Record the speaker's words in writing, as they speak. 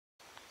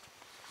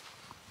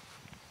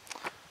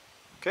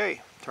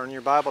Okay, turn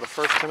your Bible to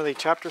 1 Timothy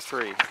chapter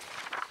 3. A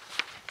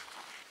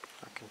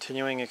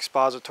continuing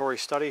expository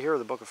study here of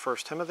the book of 1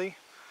 Timothy.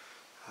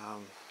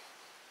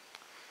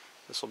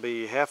 This will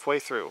be halfway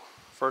through.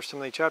 1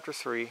 Timothy chapter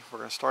 3. We're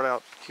going to start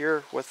out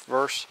here with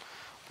verse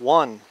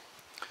 1.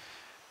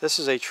 This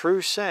is a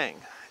true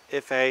saying.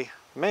 If a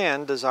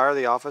man desire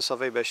the office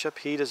of a bishop,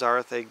 he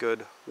desireth a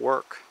good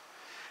work.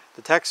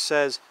 The text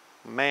says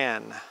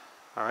man.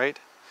 Alright?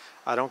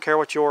 I don't care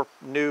what your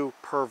new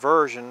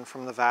perversion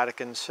from the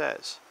Vatican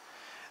says.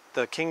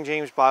 The King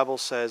James Bible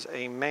says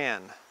a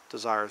man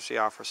desires the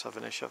office of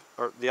an bishop,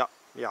 or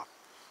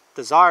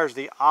desires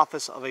the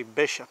office of a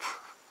bishop.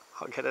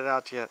 I'll get it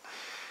out yet.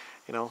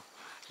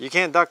 You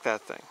can't duck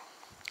that thing.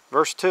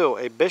 Verse 2,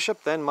 a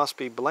bishop then must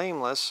be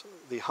blameless,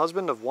 the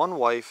husband of one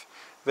wife,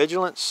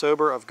 vigilant,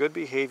 sober, of good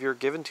behavior,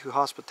 given to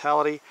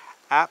hospitality,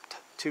 apt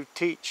to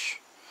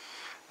teach.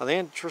 Now the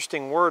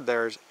interesting word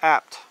there is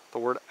apt. The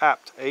word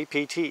apt,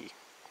 A-P-T.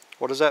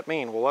 What does that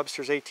mean? Well,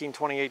 Webster's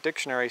 1828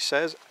 dictionary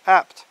says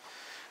apt.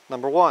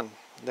 Number 1,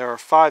 there are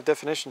 5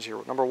 definitions here.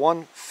 Number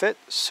 1, fit,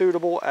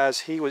 suitable,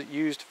 as he was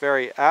used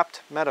very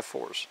apt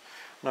metaphors.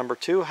 Number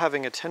 2,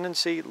 having a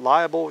tendency,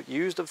 liable,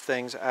 used of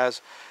things,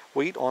 as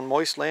wheat on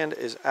moist land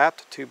is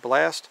apt to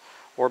blast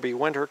or be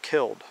winter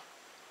killed.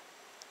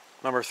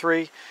 Number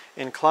 3,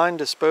 inclined,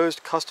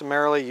 disposed,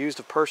 customarily used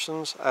of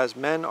persons, as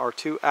men are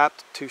too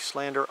apt to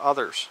slander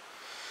others.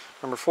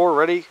 Number 4,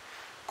 ready,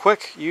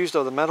 quick, used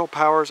of the mental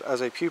powers, as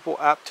a pupil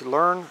apt to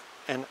learn,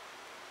 and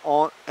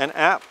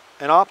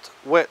opt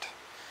wit.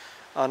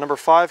 Number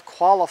 5,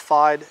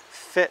 qualified,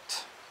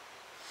 fit.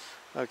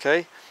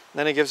 Okay,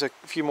 then he gives a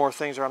few more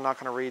things, or I'm not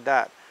going to read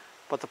that.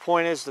 But the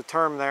point is, the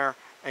term there,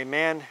 a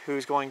man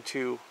who's going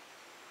to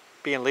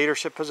be in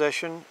leadership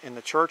position in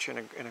the church, in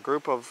a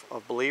group of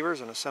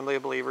believers, an assembly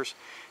of believers,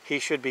 he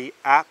should be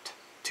apt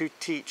to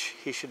teach.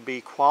 He should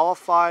be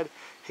qualified.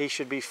 He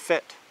should be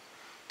fit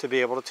to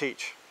be able to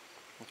teach.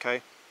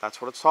 Okay,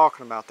 that's what it's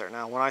talking about there.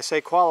 Now, when I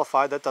say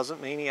qualified, that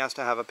doesn't mean he has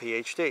to have a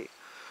PhD.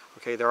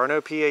 Okay, there are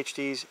no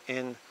PhDs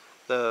in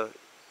the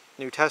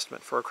New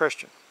Testament for a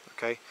Christian.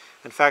 Okay,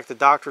 in fact, the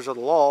doctors of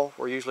the law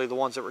were usually the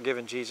ones that were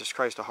giving Jesus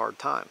Christ a hard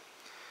time.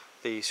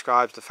 The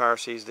scribes, the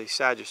Pharisees, the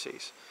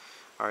Sadducees.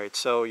 All right,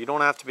 so you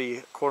don't have to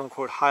be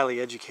quote-unquote highly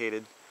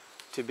educated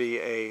to be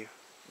a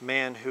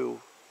man who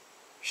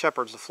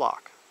shepherds the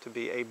flock, to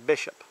be a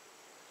bishop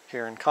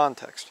here in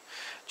context.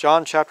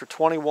 John chapter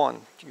 21.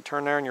 You can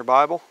turn there in your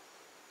Bible.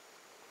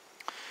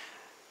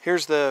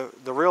 Here's the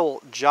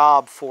real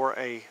job for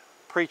a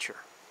preacher,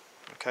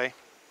 okay?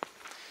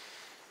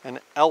 An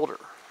elder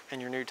in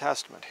your New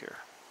Testament here.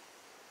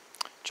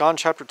 John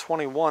chapter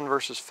 21,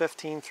 verses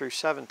 15 through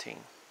 17.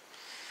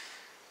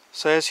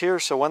 Says here,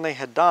 so when they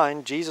had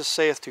dined, Jesus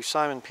saith to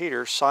Simon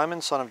Peter,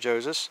 Simon, son of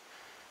Jonas,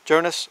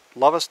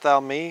 lovest thou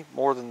me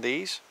more than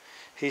these?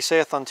 He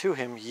saith unto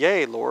him,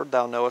 Yea, Lord,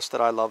 thou knowest that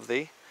I love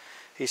thee.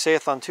 He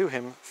saith unto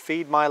him,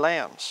 Feed my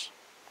lambs.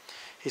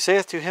 He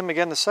saith to him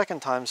again the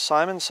second time,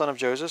 Simon, son of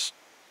Jonas,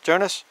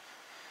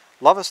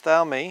 lovest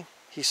thou me?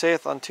 He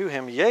saith unto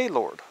him, Yea,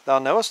 Lord, thou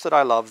knowest that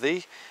I love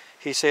thee.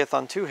 He saith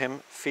unto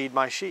him, Feed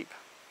my sheep.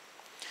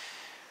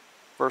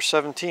 Verse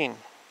 17.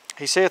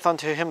 He saith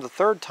unto him the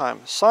third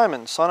time,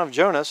 Simon, son of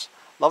Jonas,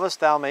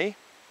 lovest thou me?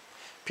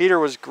 Peter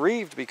was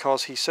grieved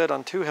because he said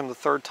unto him the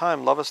third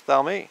time, Lovest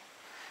thou me?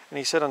 And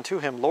he said unto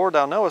him, Lord,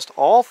 thou knowest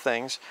all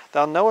things,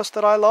 thou knowest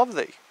that I love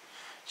thee.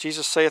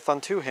 Jesus saith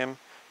unto him,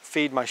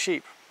 Feed my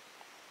sheep.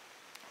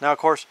 Now, of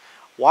course,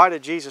 why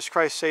did Jesus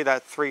Christ say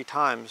that 3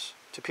 times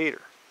to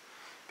Peter?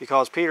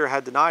 Because Peter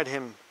had denied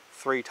him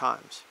 3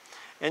 times.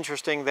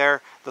 Interesting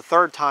there, the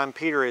third time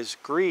Peter is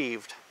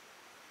grieved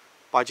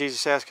by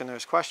Jesus asking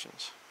those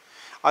questions.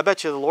 I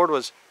bet you the Lord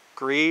was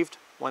grieved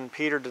when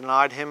Peter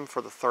denied him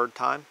for the 3rd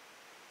time.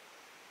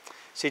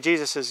 See,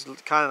 Jesus is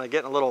kind of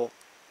getting a little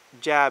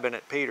jabbing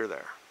at Peter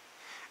there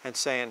and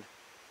saying,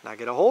 now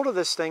get a hold of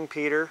this thing,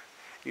 Peter.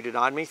 You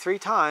denied me 3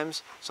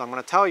 times, so I'm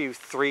going to tell you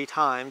 3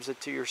 times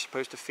that you're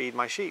supposed to feed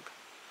my sheep.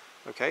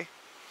 Okay?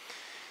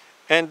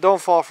 And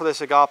don't fall for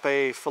this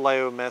agape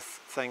phileo myth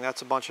thing.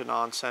 That's a bunch of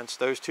nonsense.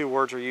 Those 2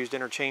 words are used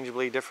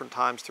interchangeably different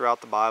times throughout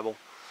the Bible.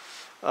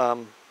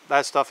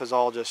 That stuff is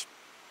all just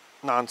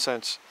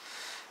nonsense.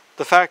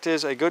 The fact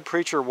is, a good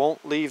preacher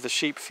won't leave the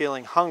sheep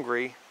feeling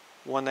hungry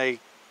when they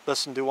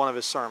listen to one of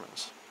his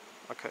sermons.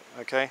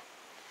 Okay?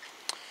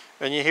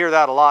 And you hear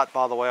that a lot,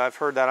 by the way. I've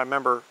heard that. I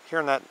remember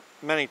hearing that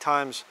many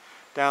times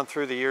down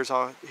through the years.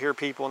 I'll hear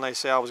people and they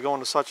say, I was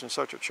going to such and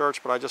such a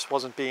church, but I just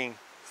wasn't being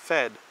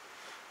fed.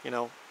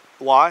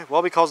 Why?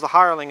 Well, because the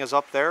hireling is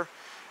up there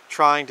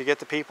trying to get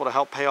the people to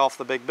help pay off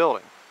the big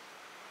building.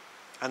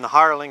 And the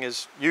hireling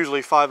is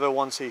usually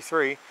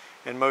 501c3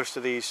 in most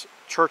of these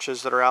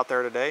churches that are out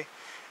there today.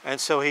 And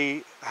so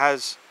he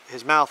has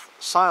his mouth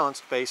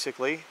silenced,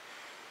 basically.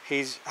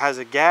 He has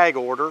a gag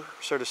order,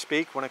 so to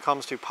speak, when it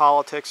comes to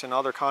politics and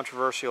other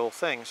controversial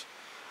things.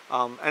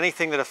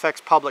 Anything that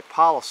affects public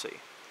policy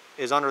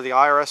is under the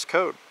IRS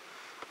code.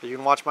 You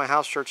can watch my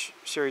house church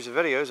series of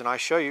videos, and I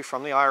show you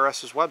from the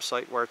IRS's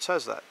website where it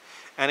says that.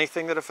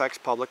 Anything that affects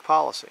public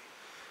policy.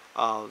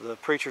 The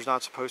preacher's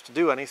not supposed to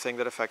do anything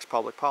that affects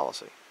public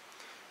policy.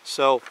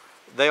 So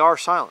they are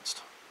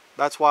silenced.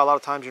 That's why a lot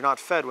of times you're not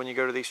fed when you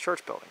go to these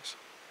church buildings.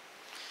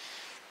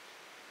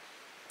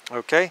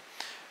 Okay,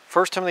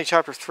 1 Timothy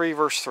chapter 3,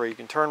 verse 3. You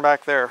can turn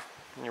back there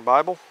in your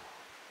Bible.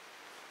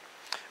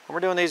 When we're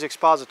doing these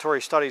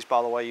expository studies,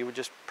 by the way, you would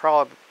just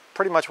probably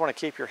pretty much want to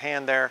keep your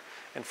hand there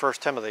in 1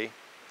 Timothy,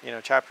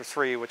 chapter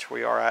 3, which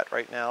we are at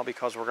right now,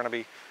 because we're going to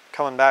be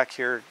coming back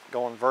here,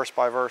 going verse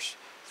by verse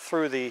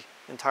through the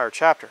entire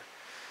chapter.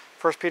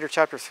 1 Peter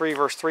chapter 3,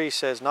 verse 3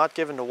 says, "Not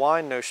given to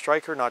wine, no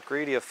striker, not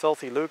greedy of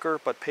filthy lucre,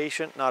 but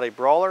patient, not a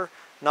brawler,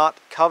 not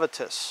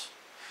covetous."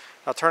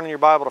 Now turn in your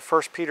Bible to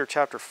 1 Peter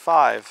chapter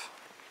 5.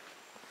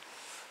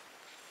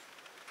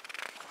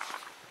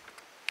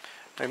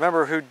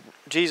 Remember who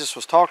Jesus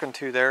was talking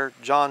to there,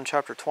 John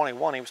chapter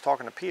 21. He was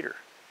talking to Peter.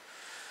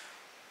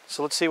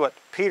 So let's see what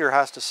Peter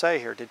has to say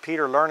here. Did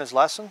Peter learn his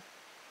lesson?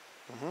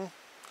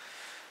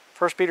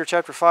 1 Peter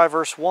chapter 5,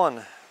 verse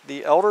 1.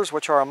 "The elders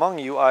which are among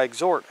you I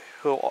exhort,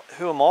 who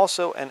am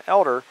also an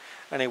elder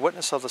and a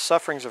witness of the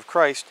sufferings of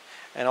Christ,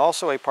 and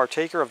also a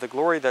partaker of the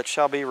glory that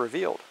shall be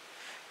revealed.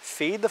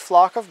 Feed the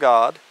flock of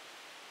God,"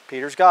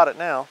 Peter's got it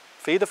now,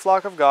 "feed the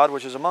flock of God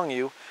which is among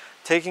you,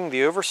 taking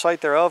the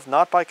oversight thereof,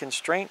 not by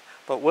constraint,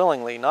 but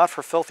willingly, not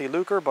for filthy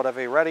lucre, but of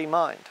a ready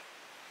mind.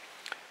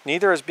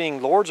 Neither as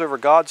being lords over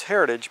God's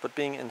heritage, but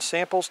being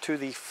ensamples to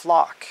the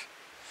flock.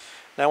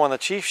 Now when the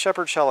chief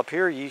shepherd shall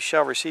appear, ye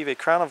shall receive a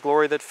crown of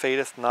glory that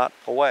fadeth not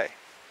away."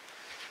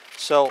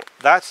 So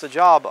that's the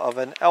job of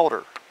an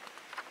elder.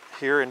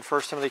 Here in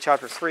 1 Timothy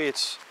chapter 3,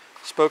 it's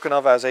spoken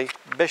of as a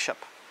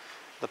bishop,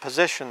 the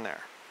position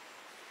there.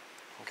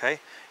 Okay?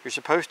 You're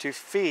supposed to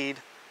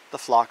feed the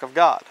flock of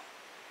God.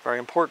 Very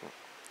important.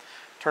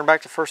 Turn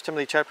back to 1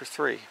 Timothy chapter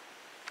 3,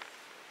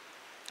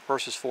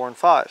 verses 4 and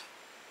 5.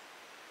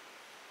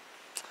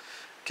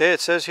 Okay,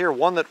 it says here,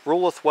 "One that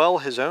ruleth well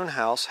his own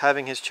house,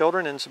 having his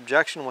children in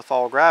subjection with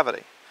all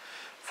gravity.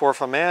 For if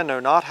a man know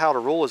not how to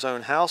rule his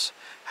own house,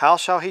 how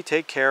shall he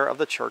take care of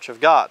the church of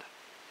God?"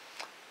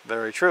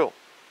 Very true.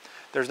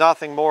 There's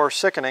nothing more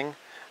sickening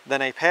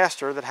than a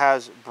pastor that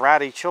has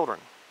bratty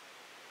children.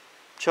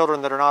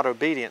 Children that are not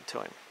obedient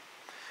to him.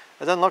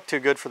 It doesn't look too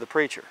good for the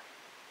preacher.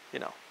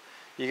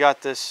 You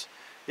got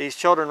these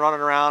children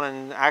running around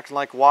and acting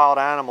like wild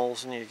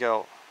animals, and you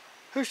go,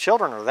 whose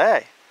children are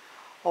they?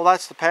 Well,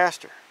 that's the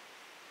pastor.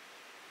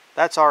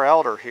 That's our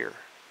elder here.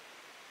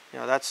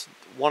 That's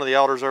one of the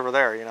elders over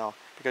there,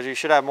 because you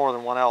should have more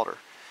than one elder.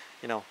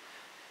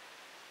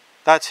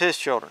 That's his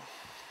children.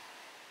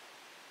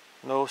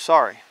 No,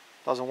 sorry,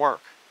 doesn't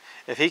work.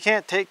 If he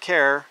can't take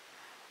care,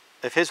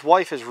 if his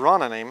wife is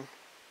running him,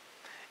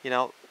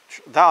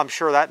 I'm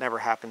sure that never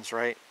happens,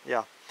 right?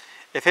 Yeah.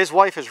 If his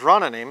wife is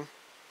running him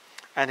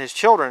and his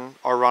children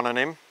are running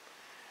him,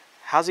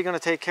 how's he going to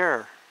take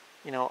care,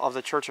 of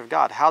the church of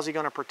God? How's he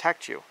going to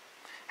protect you?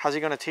 How's he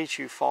going to teach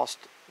you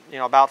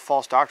about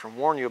false doctrine,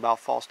 warn you about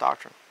false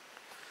doctrine?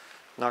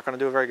 Not going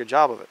to do a very good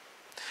job of it.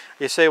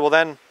 You say, well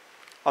then,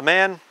 a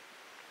man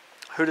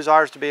who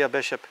desires to be a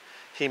bishop,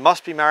 he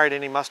must be married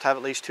and he must have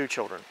at least 2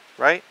 children,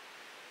 right?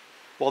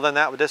 Well then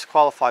that would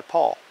disqualify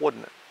Paul,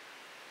 wouldn't it?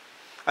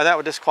 And that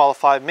would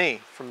disqualify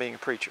me from being a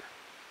preacher.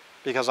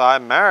 Because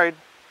I'm married.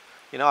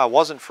 I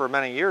wasn't for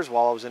many years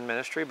while I was in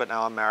ministry, but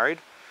now I'm married.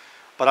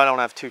 But I don't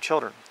have 2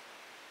 children.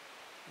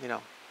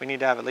 We need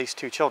to have at least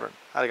 2 children.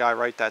 I had a guy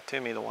write that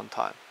to me the one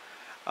time.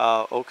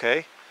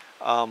 Okay.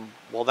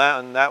 Well,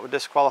 that would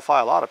disqualify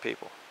a lot of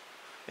people,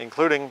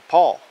 including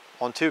Paul.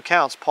 On 2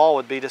 counts, Paul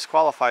would be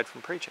disqualified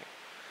from preaching.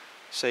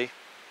 See?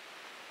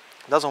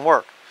 It doesn't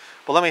work.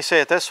 But let me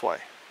say it this way.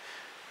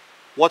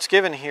 What's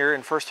given here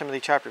in 1 Timothy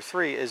chapter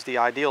 3 is the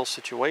ideal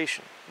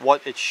situation,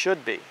 what it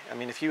should be. I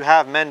mean, if you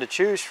have men to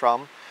choose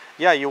from,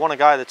 yeah, you want a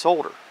guy that's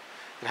older,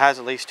 that has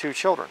at least 2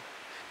 children.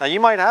 Now, you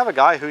might have a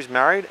guy who's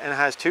married and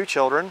has 2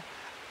 children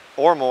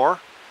or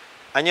more,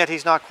 and yet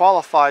he's not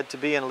qualified to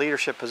be in a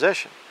leadership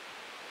position.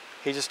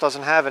 He just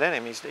doesn't have it in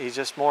him. He's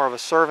just more of a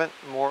servant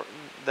more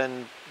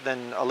than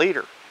a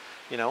leader.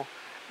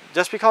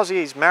 Just because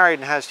he's married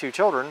and has 2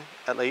 children,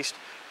 at least,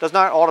 does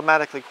not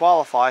automatically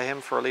qualify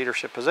him for a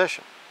leadership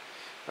position.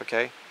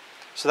 Okay,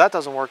 so that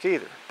doesn't work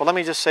either. But let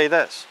me just say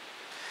this.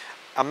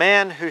 A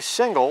man who's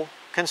single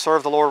can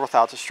serve the Lord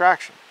without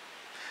distraction.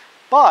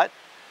 But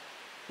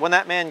when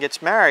that man gets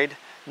married,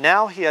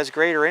 now he has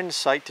greater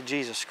insight to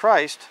Jesus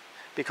Christ,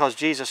 because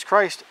Jesus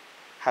Christ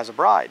has a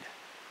bride.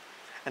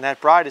 And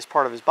that bride is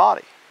part of his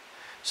body.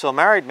 So a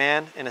married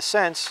man, in a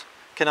sense,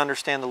 can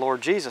understand the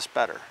Lord Jesus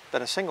better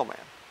than a single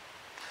man.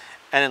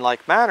 And in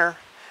like manner,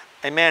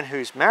 a man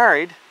who's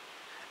married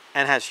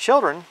and has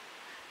children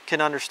can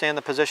understand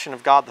the position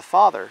of God the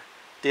Father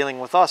dealing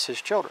with us,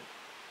 his children.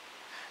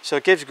 So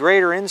it gives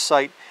greater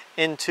insight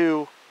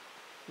into,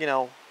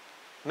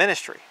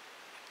 ministry.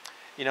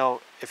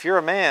 If you're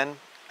a man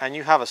and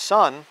you have a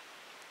son,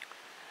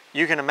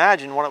 you can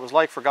imagine what it was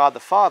like for God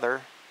the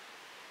Father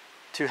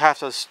to have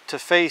to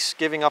face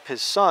giving up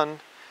his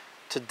son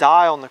to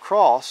die on the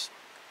cross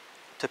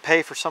to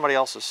pay for somebody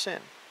else's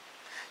sin.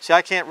 See,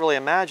 I can't really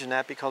imagine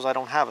that because I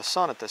don't have a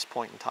son at this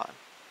point in time.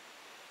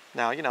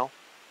 Now, you know,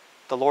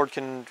 the Lord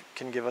can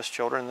give us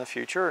children in the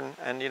future,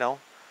 and you know,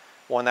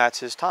 when that's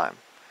His time,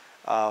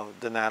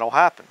 then that'll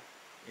happen.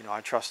 You know,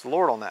 I trust the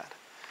Lord on that.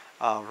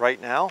 Right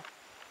now,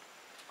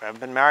 we haven't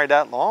been married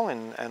that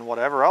long, and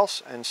whatever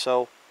else, and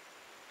so,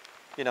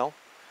 you know,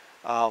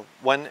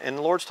 when in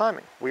the Lord's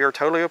timing, we are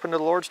totally open to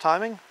the Lord's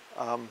timing.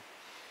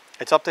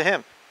 It's up to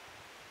Him.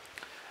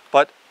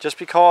 But just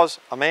because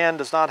a man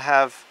does not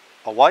have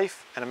a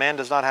wife and a man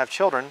does not have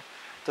children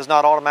does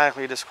not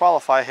automatically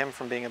disqualify him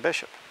from being a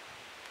bishop.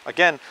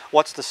 Again,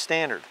 what's the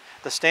standard?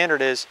 The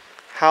standard is,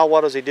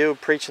 what does he do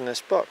preaching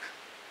this book?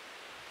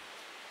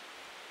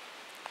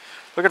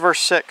 Look at verse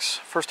 6,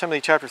 1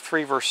 Timothy chapter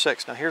 3, verse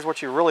 6. Now here's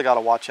what you really got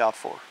to watch out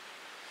for.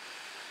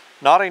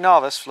 Not a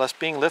novice, lest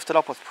being lifted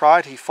up with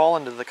pride he fall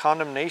into the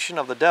condemnation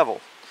of the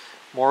devil.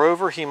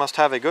 Moreover, he must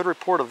have a good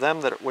report of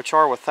them which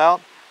are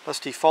without,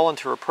 lest he fall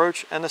into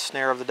reproach and the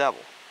snare of the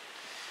devil.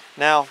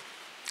 Now,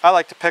 I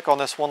like to pick on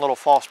this one little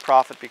false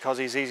prophet because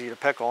he's easy to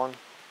pick on,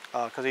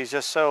 because he's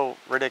just so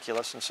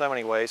ridiculous in so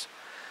many ways.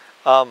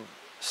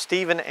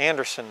 Stephen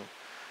Anderson,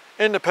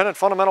 independent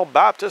fundamental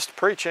Baptist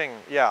preaching.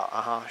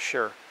 Yeah,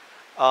 sure.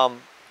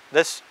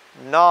 This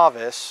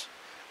novice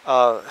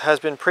has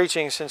been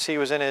preaching since he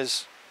was in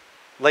his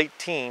late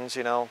teens,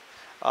 you know,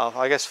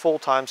 I guess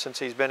full-time since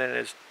he's been in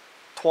his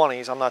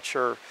 20s. I'm not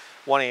sure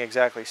when he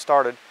exactly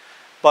started,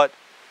 but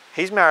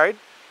he's married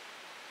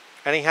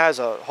and he has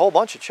a whole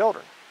bunch of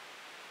children,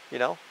 you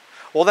know.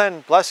 Well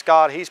then, bless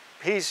God,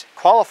 he's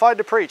qualified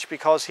to preach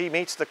because he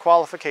meets the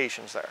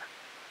qualifications there.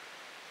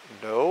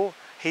 No,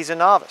 he's a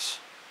novice.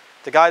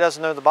 The guy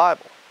doesn't know the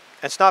Bible.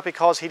 It's not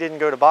because he didn't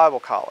go to Bible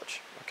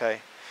college,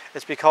 okay?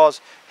 It's because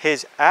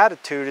his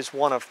attitude is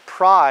one of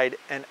pride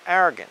and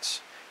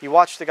arrogance. You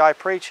watch the guy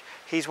preach,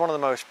 he's one of the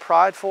most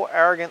prideful,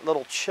 arrogant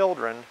little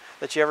children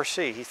that you ever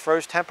see. He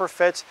throws temper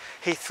fits,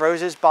 he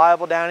throws his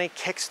Bible down, he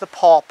kicks the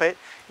pulpit,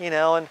 you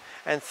know,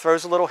 and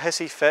throws a little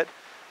hissy fit.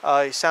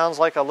 He sounds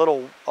like a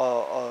little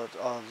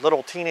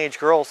teenage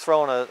girl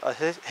throwing a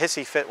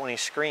hissy fit when he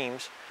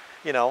screams,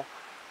 you know.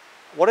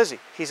 What is he?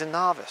 He's a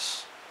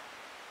novice,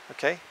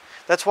 okay?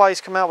 That's why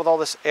he's come out with all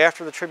this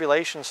after the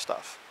tribulation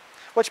stuff,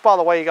 which, by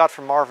the way, he got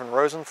from Marvin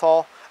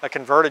Rosenthal, a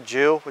converted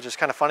Jew, which is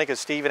kind of funny because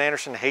Stephen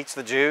Anderson hates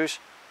the Jews.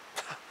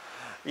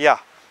 Yeah,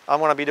 I'm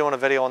going to be doing a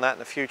video on that in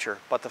the future.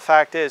 But the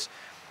fact is,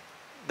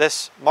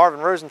 this Marvin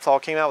Rosenthal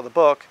came out with a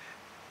book.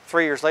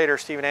 3 years later,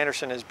 Stephen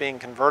Anderson is being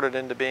converted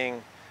into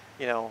being,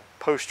 you know,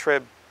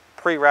 post-trib,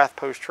 pre-wrath,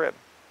 post-trib.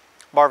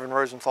 Marvin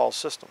Rosenthal's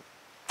system.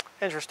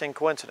 Interesting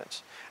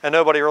coincidence. And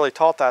nobody really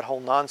taught that whole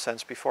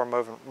nonsense before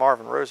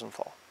Marvin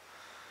Rosenthal.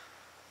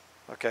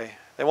 Okay,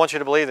 they want you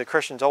to believe that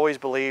Christians always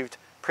believed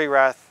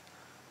pre-wrath,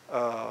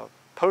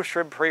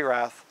 post-trib,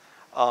 pre-wrath,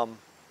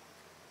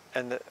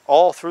 and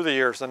all through the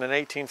years. And in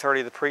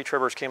 1830, the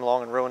pre-tribbers came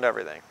along and ruined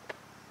everything.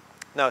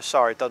 No,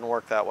 sorry, it doesn't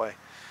work that way.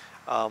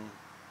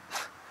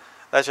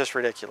 That's just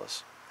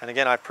ridiculous. And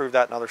again, I've proved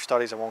that in other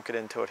studies. I won't get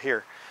into it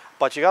here.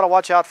 But you got to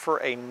watch out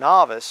for a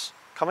novice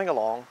coming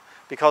along,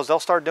 because they'll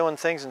start doing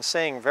things and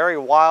saying very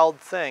wild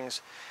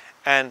things,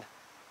 and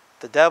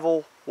the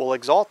devil will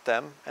exalt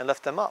them and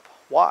lift them up.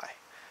 Why?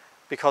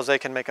 Because they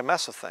can make a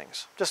mess of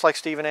things, just like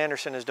Stephen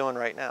Anderson is doing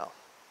right now.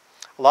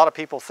 A lot of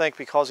people think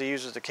because he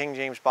uses the King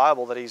James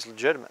Bible that he's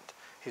legitimate.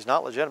 He's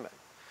not legitimate.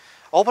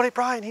 Oh, but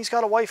Bryan, he's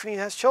got a wife and he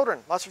has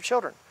children, lots of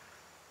children.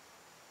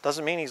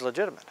 Doesn't mean he's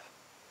legitimate,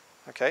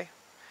 okay?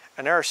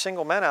 And there are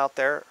single men out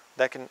there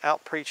that can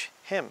out-preach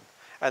him.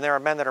 And there are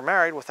men that are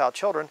married without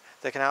children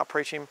that can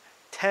out-preach him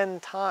 10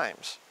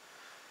 times,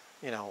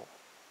 you know,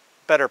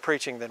 better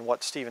preaching than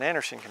what Stephen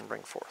Anderson can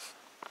bring forth.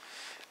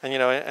 And, you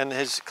know, and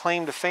his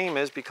claim to fame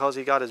is because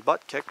he got his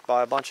butt kicked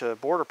by a bunch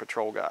of Border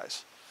Patrol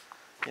guys,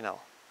 you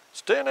know,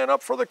 standing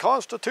up for the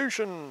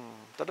Constitution,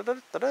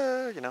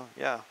 you know,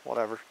 yeah,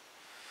 whatever.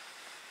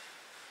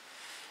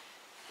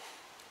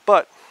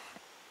 But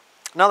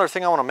another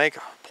thing I want to make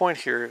a point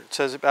here, it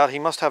says about he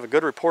must have a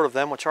good report of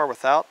them which are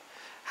without.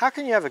 How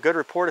can you have a good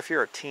report if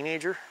you're a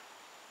teenager?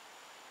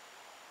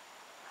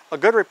 A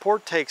good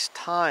report takes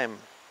time,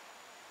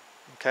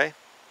 okay?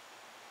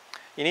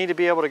 You need to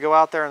be able to go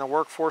out there in the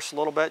workforce a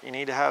little bit. You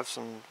need to have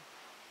some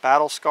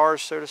battle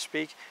scars, so to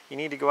speak. You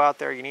need to go out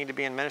there. You need to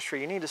be in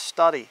ministry. You need to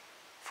study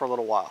for a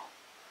little while.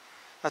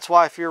 That's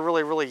why if you're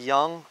really, really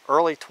young,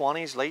 early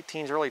 20s, late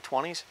teens, early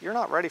 20s, you're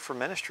not ready for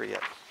ministry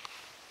yet.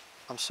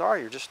 I'm sorry,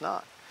 you're just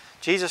not.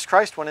 Jesus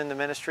Christ went into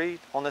ministry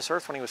on this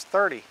earth when he was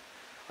 30.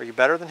 Are you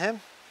better than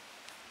him?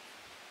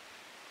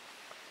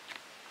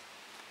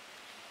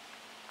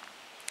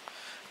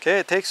 Okay,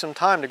 it takes some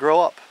time to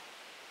grow up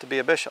to be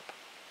a bishop.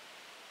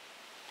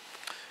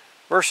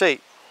 Verse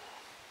 8.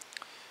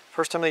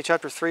 1 Timothy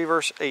chapter 3,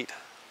 verse 8.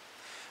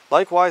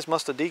 Likewise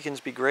must the deacons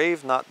be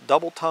grave, not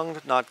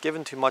double-tongued, not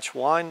given to much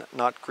wine,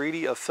 not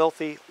greedy of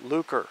filthy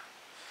lucre.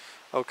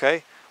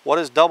 Okay, what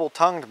does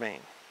double-tongued mean?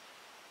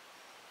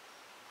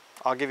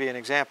 I'll give you an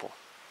example.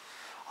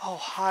 Oh,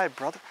 hi,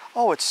 brother.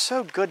 Oh, it's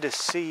so good to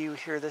see you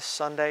here this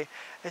Sunday.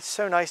 It's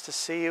so nice to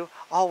see you.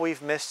 Oh,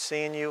 we've missed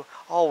seeing you.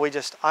 Oh,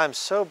 I'm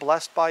so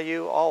blessed by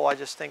you. Oh, I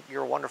just think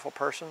you're a wonderful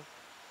person.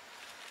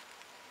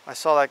 I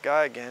saw that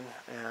guy again.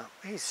 Yeah,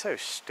 he's so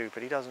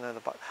stupid. He doesn't know the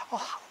Bible.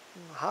 Oh,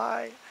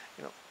 hi.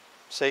 You know,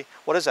 see,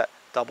 what is that?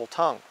 Double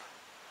tongue.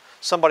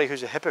 Somebody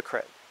who's a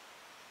hypocrite.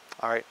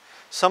 All right.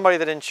 Somebody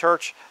that in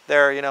church,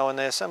 they're, in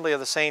the assembly of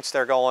the saints,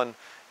 they're going,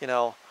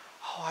 oh,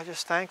 I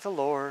just thank the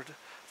Lord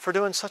for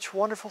doing such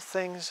wonderful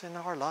things in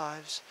our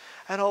lives.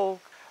 And oh,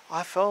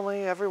 if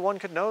only everyone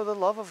could know the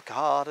love of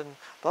God and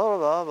blah, blah,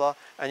 blah, blah.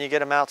 And you get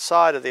them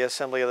outside of the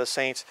assembly of the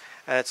saints,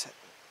 and it's,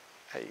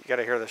 hey, you got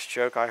to hear this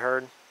joke I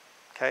heard,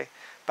 okay,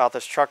 about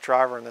this truck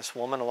driver and this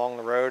woman along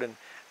the road. And,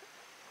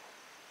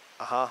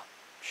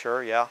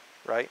 sure, yeah,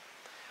 right.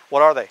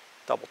 What are they?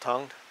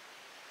 Double-tongued.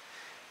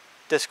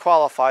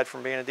 Disqualified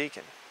from being a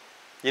deacon.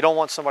 You don't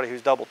want somebody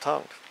who's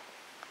double-tongued.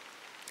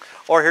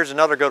 Or here's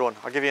another good one.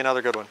 I'll give you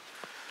another good one.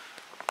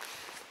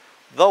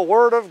 The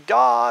Word of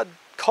God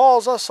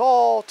calls us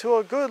all to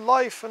a good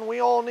life, and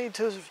we all need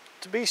to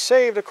be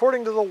saved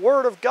according to the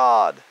Word of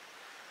God.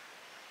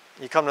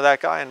 You come to that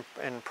guy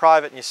in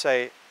private and you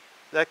say,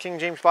 that King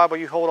James Bible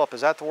you hold up,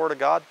 is that the Word of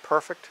God?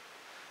 Perfect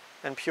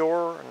and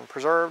pure and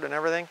preserved and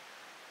everything?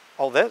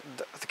 Oh, the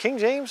King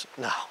James?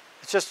 No,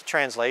 it's just a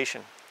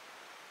translation.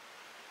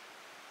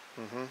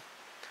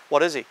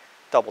 What is he?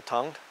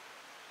 Double-tongued.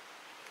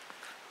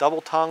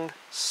 Double-tongued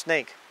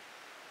snake.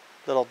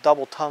 Little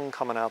double tongue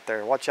coming out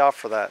there. Watch out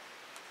for that.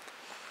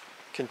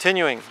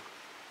 Continuing.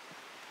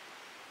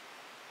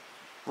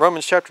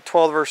 Romans chapter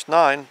 12 verse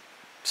 9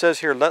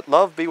 says here, let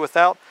love be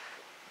without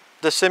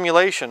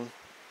dissimulation.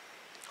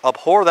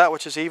 Abhor that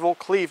which is evil,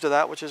 cleave to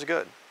that which is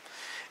good.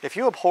 If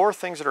you abhor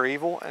things that are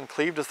evil and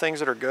cleave to things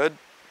that are good,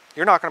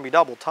 you're not going to be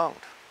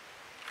double-tongued.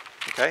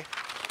 Okay?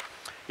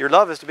 Your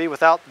love is to be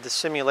without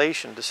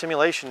dissimulation.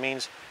 Dissimulation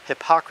means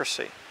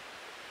hypocrisy.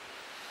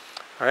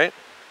 All right?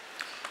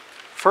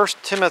 1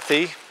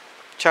 Timothy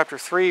chapter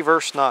 3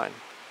 verse 9.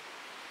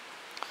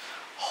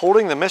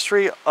 Holding the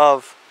mystery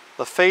of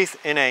the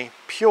faith in a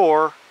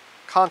pure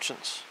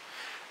conscience.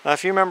 Now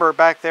if you remember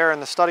back there in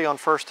the study on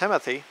 1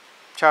 Timothy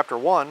chapter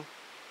 1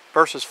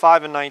 verses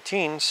 5 and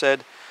 19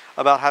 said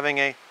about having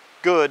a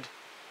good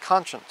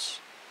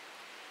conscience.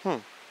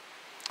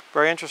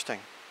 Very interesting.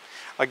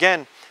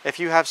 Again, if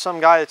you have some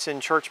guy that's in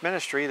church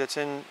ministry, that's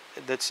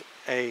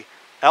a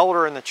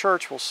elder in the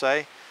church, we'll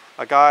say,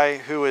 a guy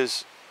who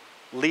is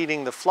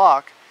leading the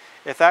flock,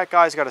 if that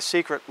guy's got a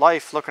secret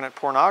life looking at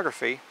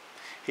pornography,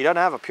 he doesn't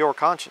have a pure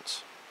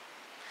conscience.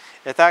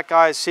 If that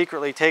guy's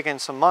secretly taking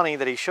some money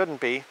that he shouldn't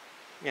be,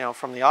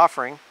 from the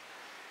offering,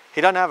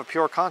 he doesn't have a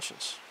pure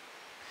conscience.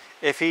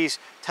 If he's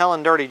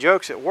telling dirty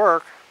jokes at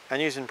work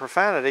and using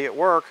profanity at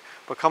work,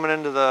 but coming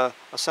into the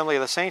assembly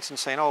of the saints and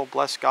saying, oh,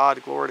 bless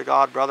God, glory to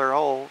God, brother,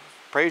 oh,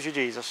 praise you,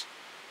 Jesus,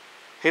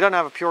 he doesn't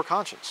have a pure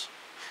conscience.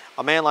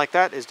 A man like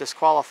that is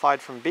disqualified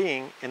from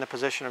being in the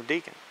position of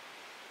deacon.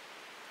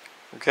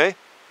 Okay?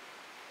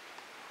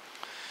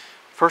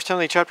 1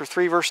 Timothy chapter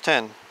 3 verse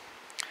 10.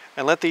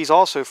 And let these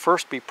also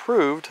first be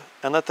proved,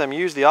 and let them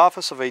use the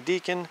office of a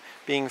deacon,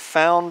 being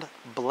found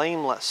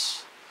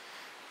blameless.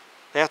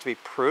 They have to be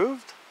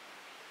proved?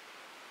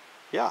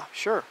 Yeah,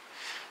 sure.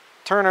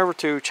 Turn over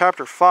to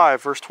chapter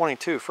 5 verse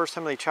 22. 1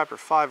 Timothy chapter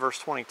 5 verse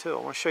 22. I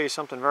want to show you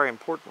something very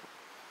important.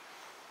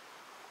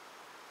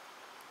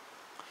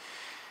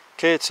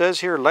 Okay, it says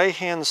here, lay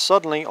hands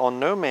suddenly on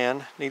no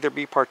man, neither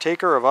be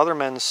partaker of other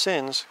men's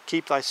sins,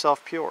 keep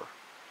thyself pure.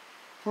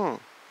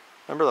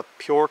 Remember the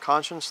pure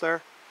conscience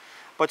there?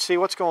 But see,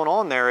 what's going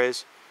on there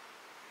is,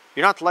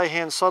 you're not to lay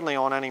hands suddenly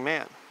on any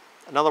man.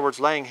 In other words,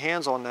 laying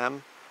hands on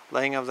them,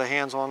 laying of the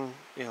hands on,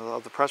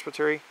 of the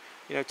presbytery,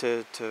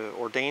 to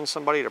ordain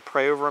somebody, to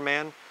pray over a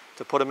man,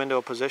 to put him into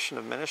a position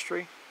of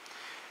ministry.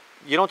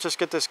 You don't just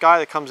get this guy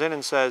that comes in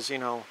and says,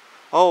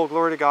 oh,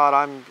 glory to God,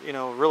 I'm,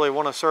 really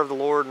want to serve the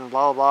Lord and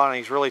blah, blah, blah,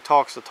 and he really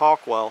talks the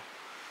talk well.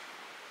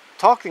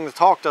 Talking the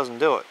talk doesn't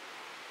do it.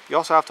 You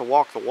also have to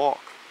walk the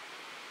walk,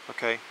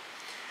 okay?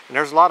 And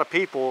there's a lot of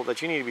people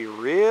that you need to be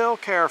real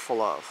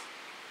careful of,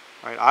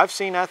 right? I've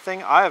seen that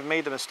thing. I have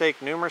made the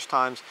mistake numerous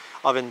times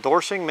of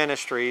endorsing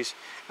ministries,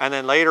 and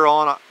then later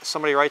on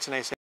somebody writes and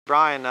they say,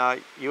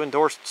 Bryan, you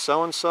endorsed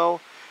so-and-so.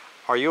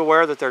 Are you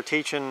aware that they're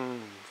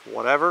teaching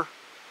whatever?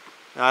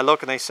 And I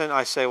look and I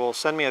say, well,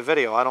 send me a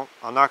video.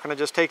 I'm not going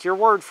to just take your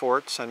word for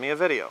it. Send me a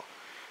video.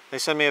 They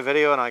send me a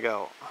video and I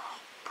go, oh,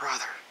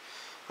 brother,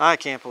 I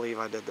can't believe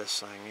I did this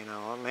thing.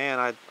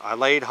 Man, I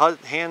laid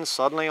hands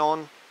suddenly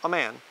on a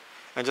man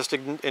and just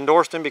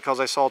endorsed him because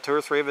I saw 2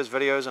 or 3 of his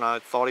videos and I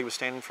thought he was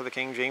standing for the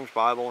King James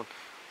Bible and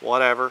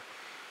whatever.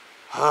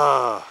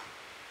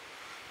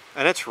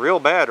 And it's real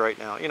bad right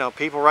now.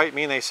 People write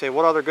me and they say,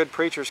 what other good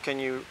preachers can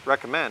you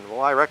recommend?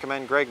 Well, I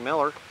recommend Greg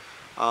Miller.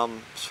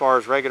 As far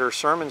as regular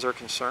sermons are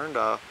concerned,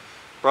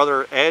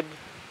 Brother Ed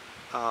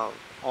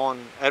on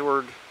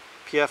Edward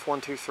PF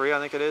 123, I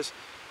think it is.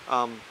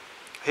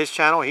 His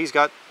channel, he's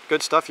got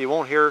good stuff. You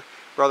won't hear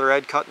Brother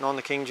Ed cutting on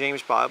the King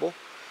James Bible.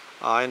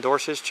 I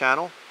endorse his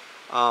channel.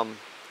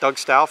 Doug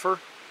Stauffer,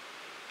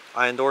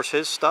 I endorse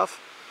his stuff.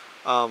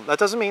 That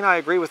doesn't mean I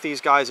agree with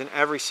these guys in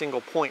every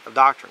single point of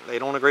doctrine. They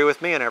don't agree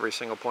with me in every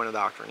single point of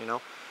doctrine, you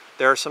know.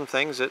 There are some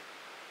things that,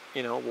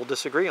 you know, we'll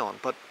disagree on.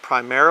 But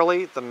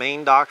primarily, the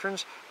main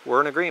doctrines, we're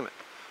in agreement.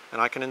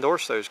 And I can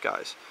endorse those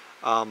guys.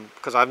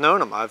 Because I've known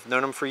them. I've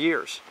known them for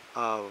years.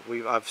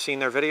 I've seen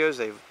their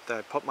videos.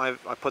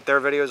 I put their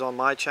videos on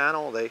my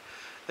channel. They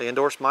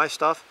endorse my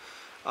stuff.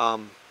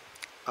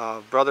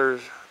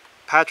 Brothers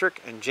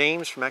Patrick and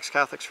James from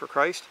Ex-Catholics for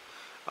Christ,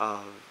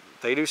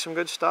 they do some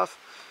good stuff.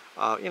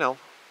 You know,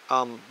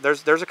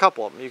 there's a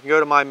couple of them. You can go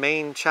to my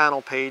main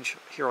channel page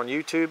here on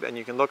YouTube, and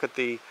you can look at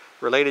the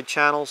related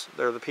channels.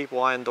 They're the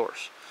people I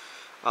endorse.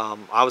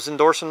 I was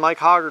endorsing Mike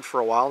Hoggard for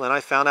a while, and then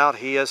I found out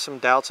he has some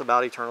doubts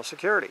about eternal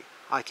security.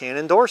 I can't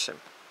endorse him.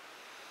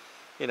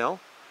 You know,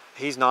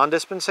 he's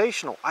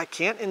non-dispensational. I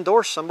can't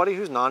endorse somebody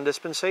who's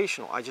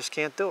non-dispensational. I just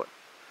can't do it.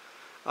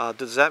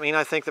 Does that mean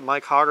I think that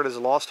Mike Hoggard is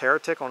a lost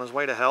heretic on his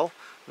way to hell?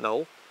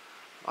 No,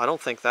 I don't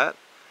think that.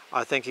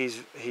 I think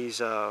he's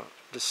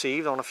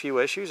deceived on a few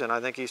issues, and I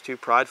think he's too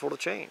prideful to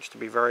change, to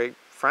be very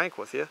frank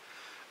with you.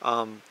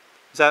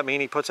 Does that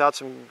mean he puts out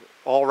some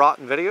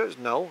all-rotten videos?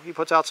 No, he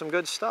puts out some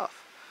good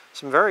stuff,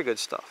 some very good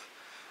stuff.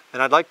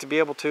 And I'd like to be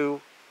able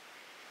to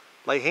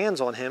lay hands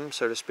on him,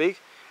 so to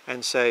speak,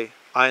 and say,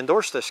 I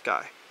endorse this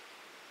guy,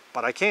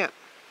 but I can't.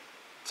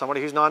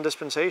 Somebody who's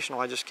non-dispensational,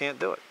 I just can't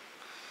do it.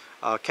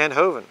 Ken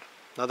Hovind,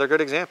 another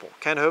good example.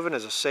 Ken Hovind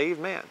is a saved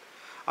man.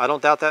 I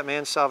don't doubt that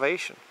man's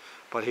salvation,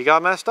 but he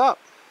got messed up.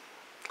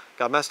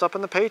 Got messed up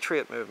in the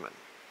Patriot movement.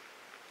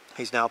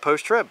 He's now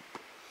post-trib.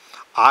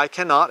 I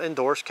cannot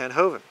endorse Ken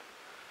Hovind.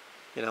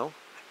 You know,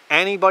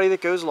 anybody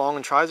that goes along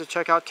and tries to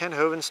check out Ken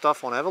Hovind's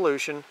stuff on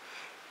evolution,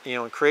 you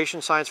know, in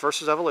creation science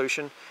versus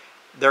evolution,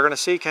 they're going to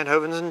see Ken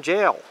Hovind's in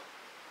jail.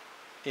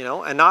 You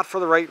know, and not for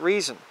the right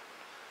reason.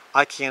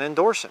 I can't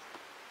endorse him.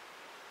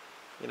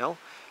 You know,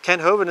 Ken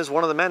Hovind is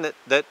one of the men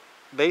that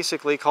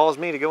basically caused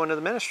me to go into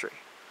the ministry.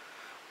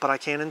 But I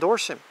can't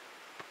endorse him.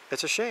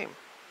 It's a shame.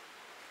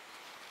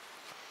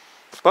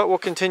 But we'll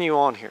continue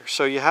on here.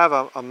 So you have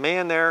a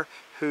man there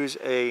who's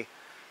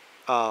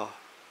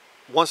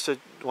wants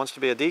to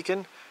be a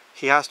deacon.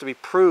 He has to be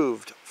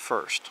proved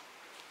first.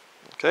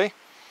 Okay?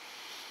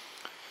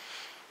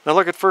 Now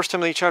look at 1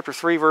 Timothy chapter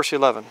 3, verse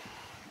 11.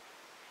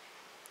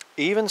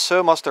 Even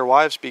so must their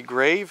wives be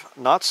grave,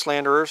 not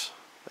slanderers.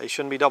 They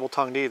shouldn't be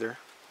double-tongued either.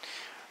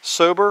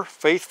 Sober,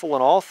 faithful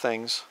in all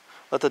things.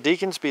 Let the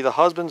deacons be the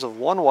husbands of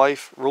one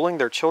wife, ruling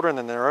their children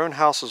in their own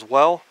houses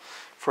well.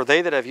 For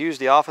they that have used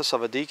the office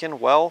of a deacon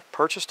well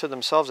purchase to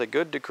themselves a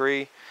good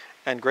degree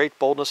and great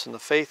boldness in the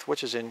faith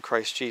which is in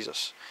Christ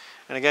Jesus.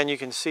 And again, you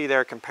can see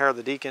there, compare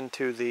the deacon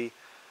to the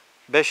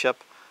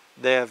bishop.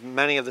 They have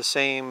many of the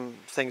same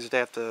things that they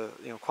have to,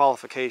 you know,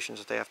 qualifications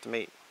that they have to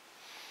meet.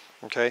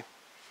 Okay?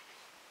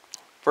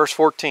 Verse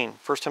 14,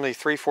 1 Timothy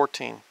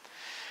 3:14.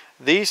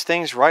 These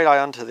things write I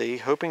unto thee,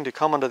 hoping to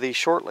come unto thee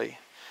shortly.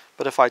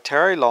 But if I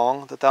tarry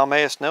long, that thou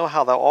mayest know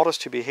how thou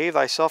oughtest to behave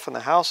thyself in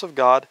the house of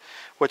God,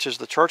 which is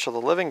the church of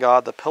the living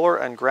God, the pillar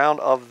and ground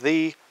of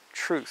the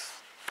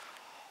truth.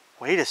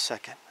 Wait a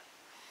second.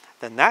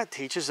 Then that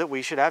teaches that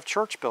we should have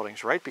church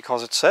buildings, right?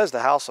 Because it says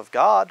the house of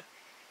God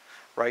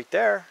right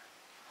there.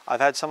 I've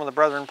had some of the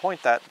brethren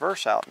point that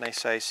verse out, and they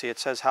say, see, it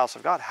says house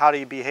of God. How do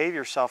you behave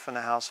yourself in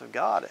the house of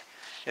God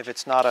if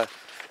it's not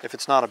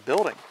a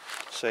building?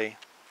 See.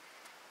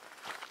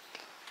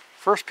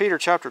 1 Peter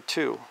chapter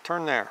 2,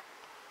 turn there.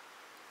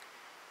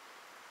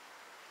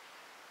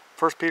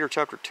 1 Peter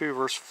chapter 2,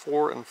 verse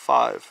 4 and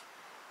 5.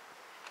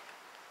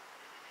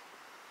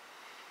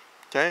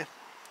 Okay, it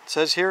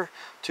says here,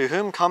 to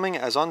whom coming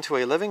as unto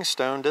a living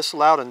stone,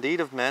 disallowed indeed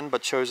of men,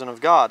 but chosen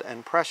of God,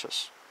 and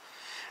precious.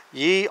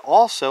 Ye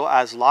also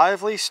as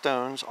lively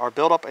stones are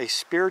built up a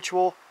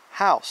spiritual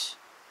house.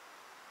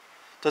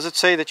 Does it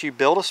say that you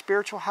build a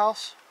spiritual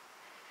house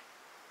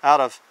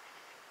out of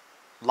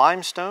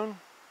limestone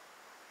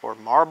or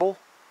marble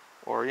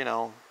or, you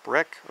know,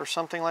 brick or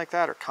something like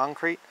that, or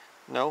concrete?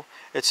 No,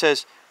 it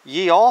says,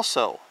 ye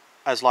also,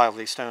 as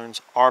lively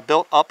stones, are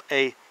built up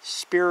a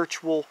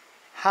spiritual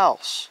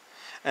house,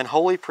 and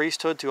holy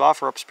priesthood to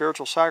offer up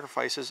spiritual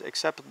sacrifices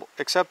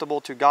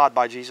acceptable to God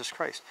by Jesus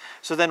Christ.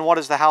 So then what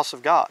is the house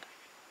of God?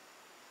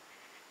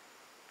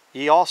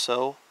 Ye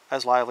also,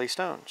 as lively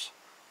stones,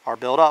 are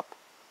built up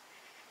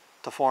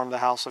to form the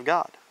house of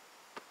God.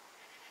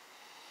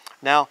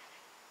 Now,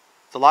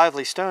 the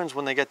lively stones,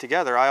 when they get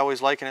together, I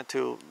always liken it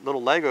to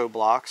little Lego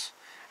blocks.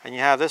 And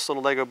you have this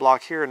little Lego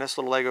block here and this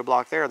little Lego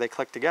block there. They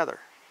click together.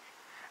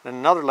 And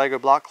another Lego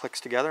block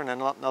clicks together, and then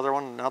another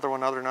one,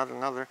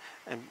 another.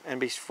 And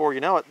before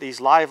you know it,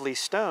 these lively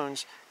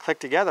stones click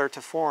together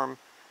to form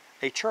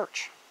a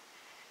church.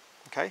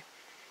 Okay?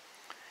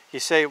 You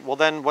say, well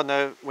then when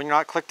you're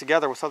not clicked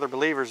together with other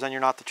believers, then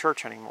you're not the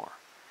church anymore.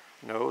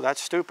 No,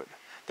 that's stupid.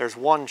 There's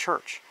one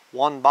church,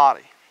 one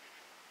body,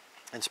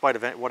 in spite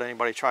of what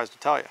anybody tries to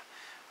tell you.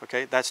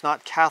 Okay? That's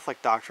not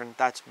Catholic doctrine,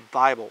 that's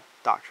Bible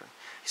doctrine.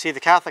 You see, the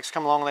Catholics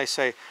come along and they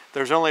say,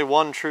 there's only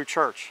one true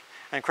church.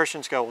 And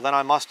Christians go, well, then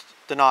I must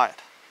deny it.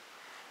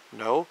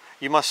 No,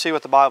 You must see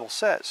what the Bible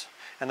says.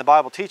 And the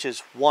Bible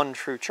teaches one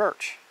true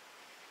church.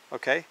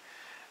 Okay?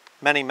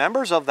 Many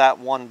members of that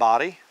one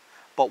body,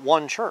 but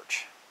one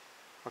church.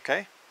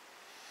 Okay?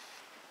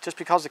 Just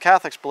because the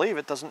Catholics believe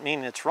it doesn't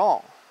mean it's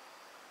wrong.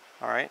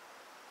 All right?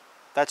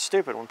 That's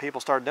stupid when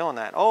people start doing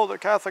that. Oh, the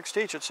Catholics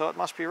teach it, so it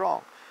must be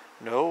wrong.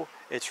 No,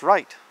 it's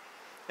right.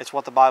 It's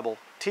what the Bible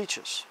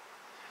teaches.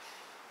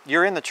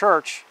 You're in the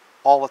church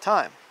all the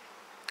time.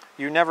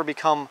 You never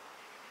become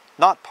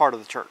not part of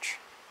the church.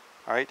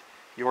 All right?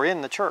 You're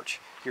in the church.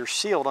 You're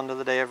sealed unto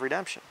the day of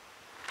redemption.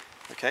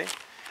 Okay?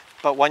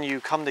 But when you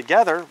come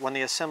together, when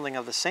the assembling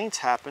of the saints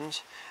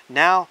happens,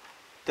 now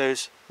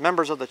those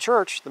members of the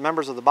church, the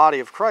members of the body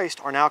of Christ,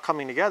 are now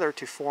coming together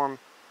to form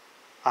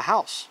a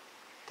house,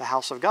 the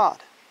house of God.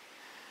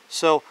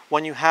 So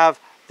when you have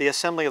the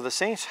assembly of the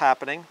saints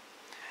happening,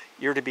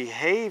 you're to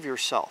behave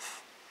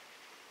yourself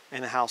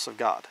in the house of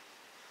God.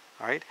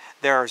 All right?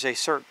 There is a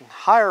certain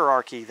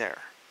hierarchy there.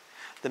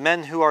 The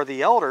men who are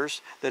the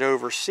elders that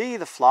oversee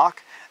the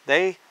flock,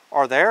 they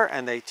are there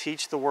and they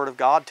teach the word of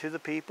God to the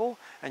people.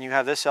 And you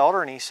have this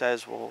elder and he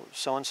says, well,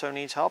 so-and-so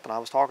needs help. And I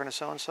was talking to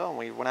so-and-so and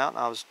we went out and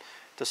I was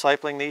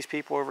discipling these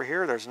people over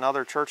here. There's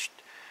another church,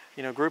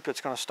 group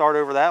that's going to start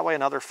over that way,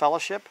 another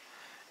fellowship.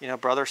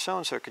 Brother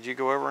so-and-so, could you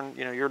go over and,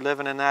 you're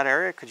living in that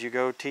area. Could you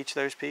go teach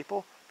those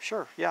people?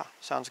 Sure, yeah,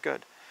 sounds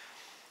good.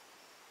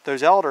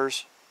 Those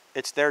elders,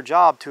 it's their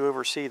job to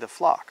oversee the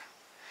flock.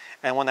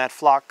 And when that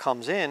flock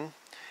comes in,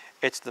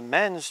 it's the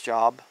men's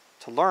job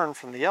to learn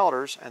from the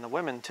elders, and the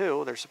women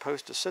too. They're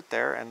supposed to sit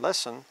there and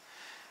listen,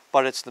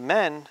 but it's the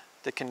men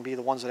that can be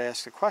the ones that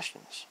ask the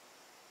questions.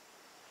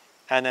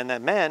 And then the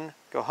men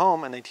go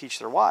home and they teach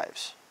their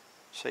wives.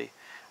 See,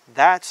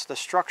 that's the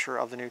structure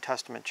of the New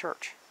Testament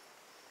church.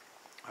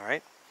 All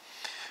right?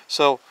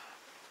 So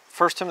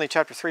 1 Timothy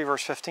chapter 3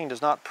 verse 15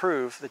 does not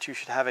prove that you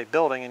should have a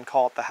building and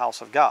call it the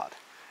house of God,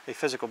 a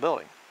physical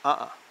building.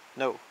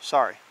 No,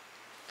 sorry.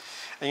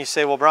 And you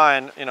say, well,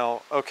 Brian,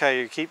 okay,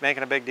 you keep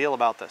making a big deal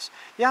about this.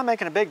 Yeah, I'm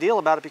making a big deal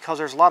about it because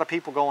there's a lot of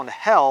people going to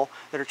hell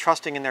that are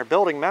trusting in their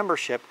building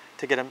membership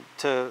to get them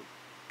to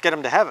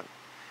heaven.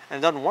 And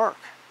it doesn't work.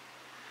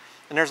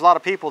 And there's a lot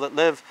of people that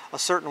live a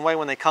certain way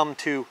when they come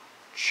to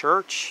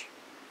church,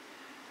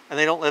 and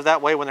they don't live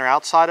that way when they're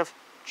outside of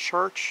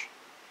church,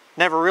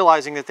 never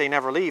realizing that they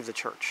never leave the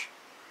church.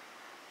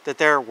 That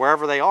they're,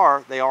 wherever they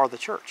are the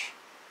church.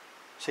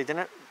 See, they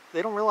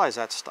don't realize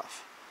that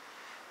stuff.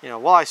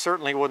 Well, I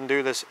certainly wouldn't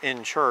do this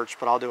in church,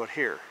 but I'll do it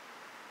here.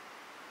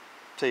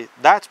 See,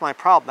 that's my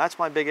problem. That's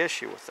my big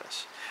issue with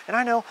this. And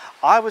I know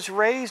I was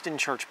raised in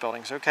church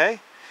buildings, okay?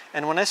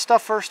 And when this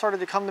stuff first started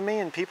to come to me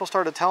and people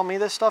started telling me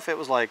this stuff, it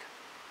was like,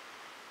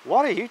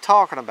 what are you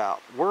talking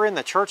about? We're in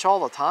the church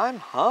all the time?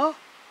 Huh?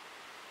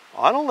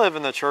 I don't live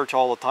in the church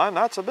all the time.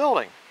 That's a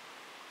building.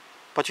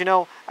 But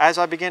as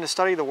I began to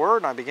study the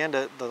Word and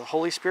the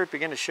Holy Spirit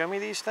began to show me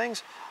these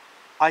things,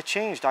 I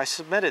changed. I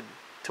submitted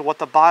to what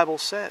the Bible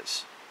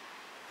says.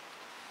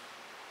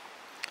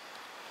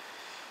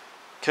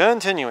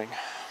 Continuing.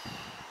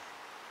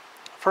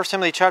 1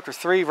 Timothy chapter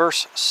 3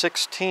 verse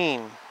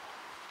 16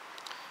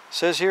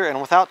 says here,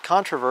 and without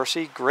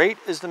controversy, great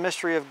is the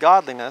mystery of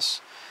godliness.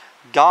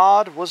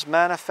 God was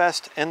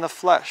manifest in the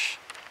flesh,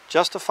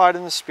 justified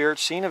in the Spirit,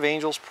 seen of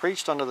angels,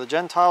 preached unto the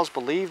Gentiles,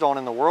 believed on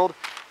in the world,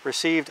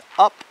 received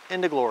up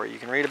into glory. You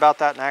can read about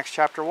that in Acts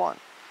chapter 1.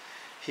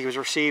 He was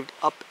received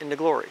up into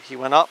glory. He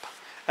went up,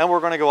 and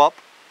we're going to go up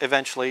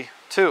eventually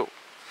too.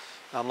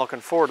 I'm looking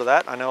forward to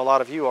that. I know a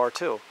lot of you are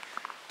too.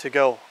 To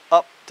go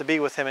up to be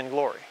with him in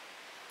glory.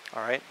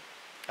 All right?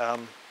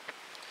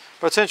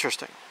 But it's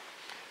interesting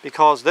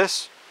because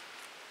this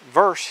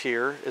verse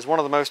here is one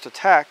of the most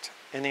attacked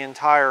in the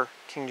entire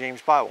King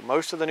James Bible.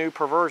 Most of the new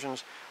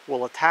perversions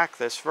will attack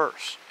this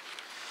verse.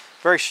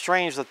 Very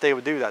strange that they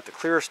would do that. The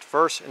clearest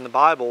verse in the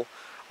Bible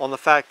on the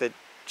fact that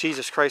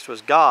Jesus Christ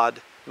was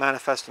God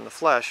manifest in the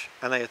flesh,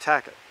 and they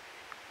attack it.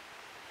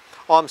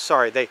 Oh, I'm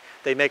sorry,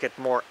 they make it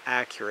more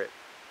accurate.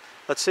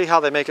 Let's see how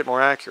they make it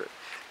more accurate.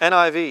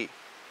 NIV.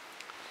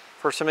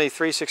 1 Timothy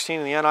 3:16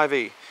 in the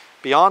NIV.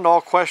 Beyond all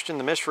question,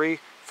 the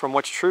mystery from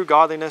which true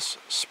godliness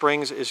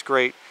springs is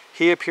great.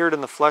 He appeared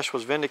in the flesh,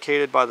 was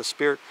vindicated by the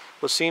Spirit,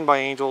 was seen by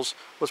angels,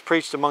 was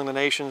preached among the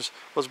nations,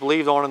 was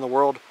believed on in the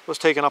world, was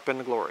taken up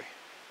into glory.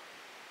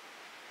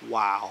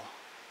 Wow.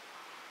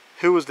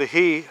 Who was the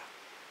He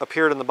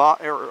appeared in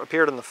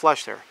the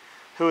flesh there?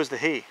 Who is the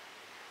He?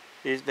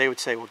 They would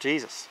say, well,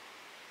 Jesus.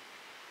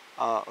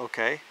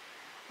 Okay.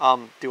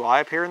 Do I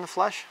appear in the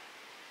flesh?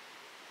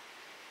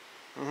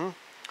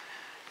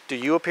 Do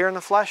you appear in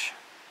the flesh?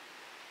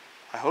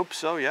 I hope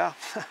so, yeah.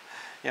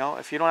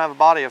 If you don't have a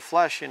body of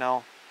flesh,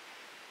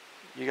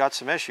 you got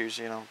some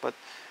issues, But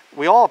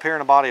we all appear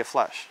in a body of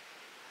flesh.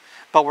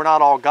 But we're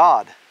not all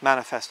God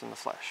manifest in the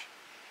flesh.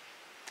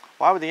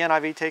 Why would the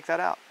NIV take that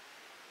out?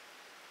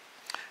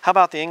 How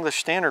about the English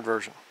Standard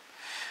Version?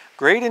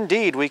 Great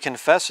indeed, we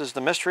confess, is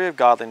the mystery of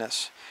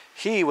godliness.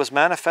 He was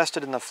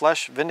manifested in the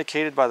flesh,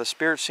 vindicated by the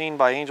Spirit, seen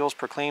by angels,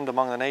 proclaimed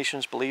among the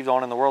nations, believed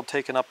on in the world,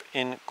 taken up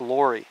in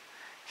glory.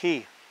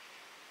 He.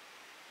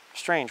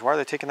 Strange. Why are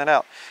they taking that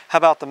out? How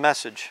about the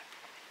Message?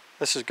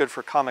 This is good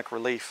for comic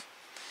relief.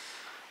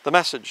 The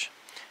Message.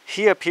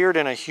 He appeared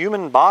in a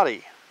human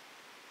body.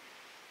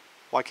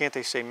 Why can't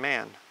they say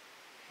man?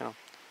 You know,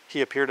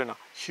 he appeared in a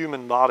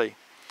human body.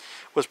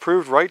 Was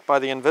proved right by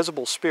the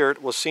invisible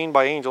Spirit, was seen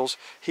by angels.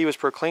 He was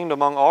proclaimed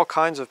among all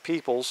kinds of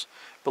peoples,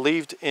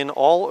 believed in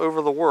all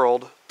over the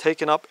world,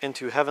 taken up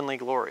into heavenly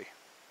glory.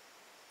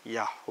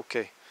 Yeah,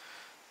 okay.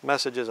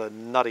 Message is a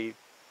nutty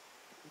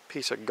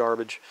piece of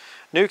garbage.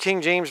 New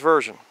King James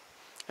Version.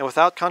 And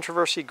without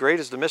controversy, great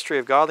is the mystery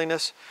of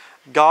godliness.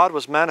 God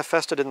was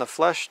manifested in the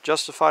flesh,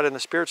 justified in the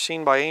Spirit,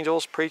 seen by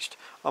angels, preached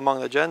among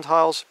the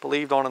Gentiles,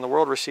 believed on in the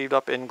world, received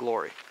up in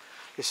glory.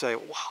 You say,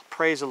 wow,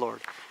 praise the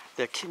Lord.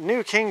 The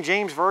New King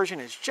James Version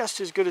is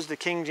just as good as the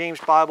King James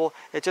Bible.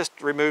 It just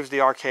removes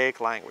the archaic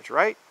language,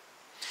 right?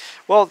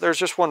 Well, there's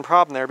just one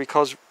problem there,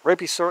 because right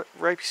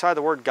beside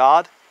the word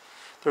God,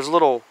 there's a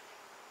little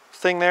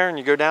thing there, and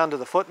you go down to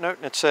the footnote,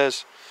 and it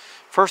says,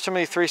 1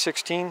 Timothy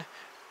 3:16,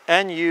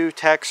 NU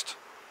text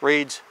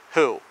reads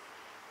who.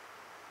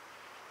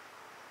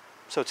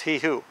 So it's he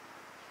who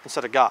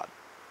instead of God.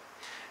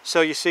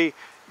 So you see,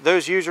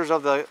 those users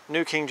of the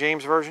New King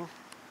James Version,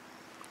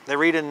 they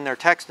read it in their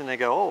text and they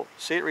go, oh,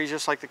 see, it reads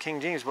just like the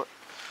King James, but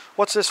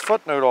what's this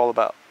footnote all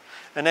about?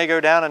 And they go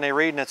down and they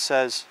read and it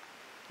says,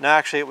 no,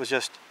 actually it was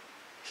just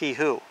he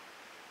who,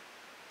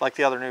 like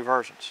the other new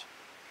versions.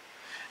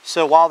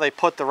 So while they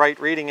put the right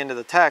reading into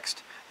the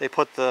text, they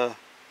put the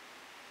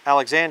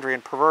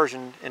Alexandrian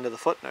perversion into the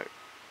footnote,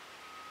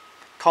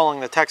 calling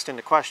the text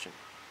into question.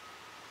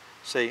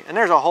 See, and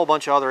there's a whole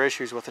bunch of other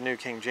issues with the New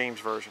King James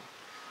Version.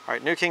 All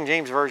right, New King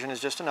James Version is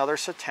just another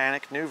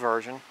satanic new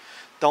version.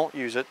 Don't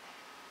use it.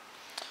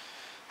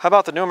 How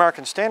about the New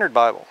American Standard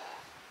Bible?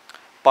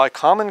 By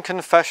common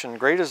confession,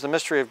 great is the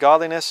mystery of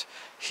godliness.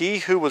 He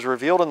who was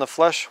revealed in the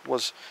flesh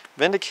was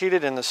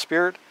vindicated in the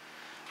Spirit,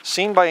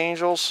 seen by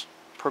angels,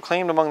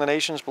 proclaimed among the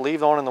nations,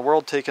 believed on in the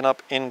world, taken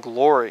up in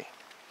glory.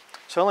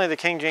 So only the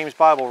King James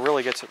Bible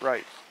really gets it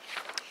right.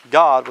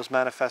 God was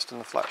manifest in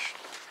the flesh.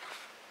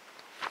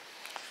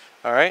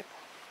 All right,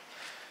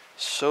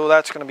 so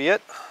that's going to be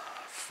it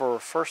for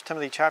 1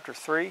 Timothy chapter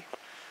 3.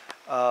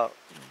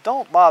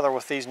 Don't bother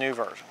with these new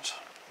versions.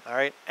 All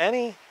right,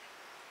 any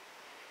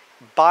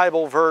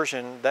Bible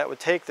version that would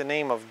take the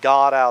name of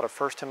God out of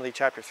 1 Timothy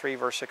chapter 3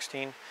 verse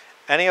 16,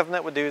 any of them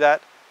that would do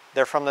that,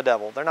 they're from the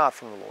devil. They're not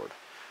from the Lord.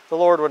 The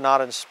Lord would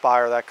not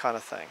inspire that kind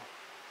of thing.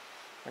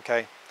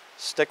 Okay,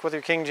 stick with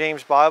your King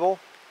James Bible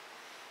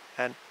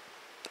and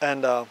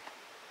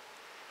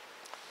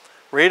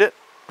read it,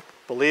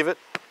 believe it,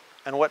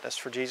 and witness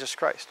for Jesus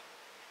Christ.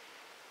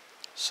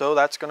 So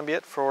that's going to be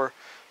it for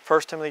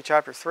 1 Timothy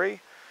chapter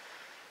 3.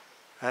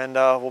 And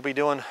we'll be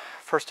doing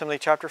 1 Timothy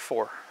chapter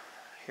 4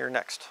 here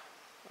next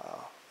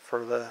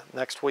for the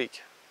next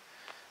week.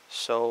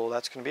 So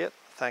that's going to be it.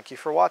 Thank you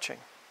for watching.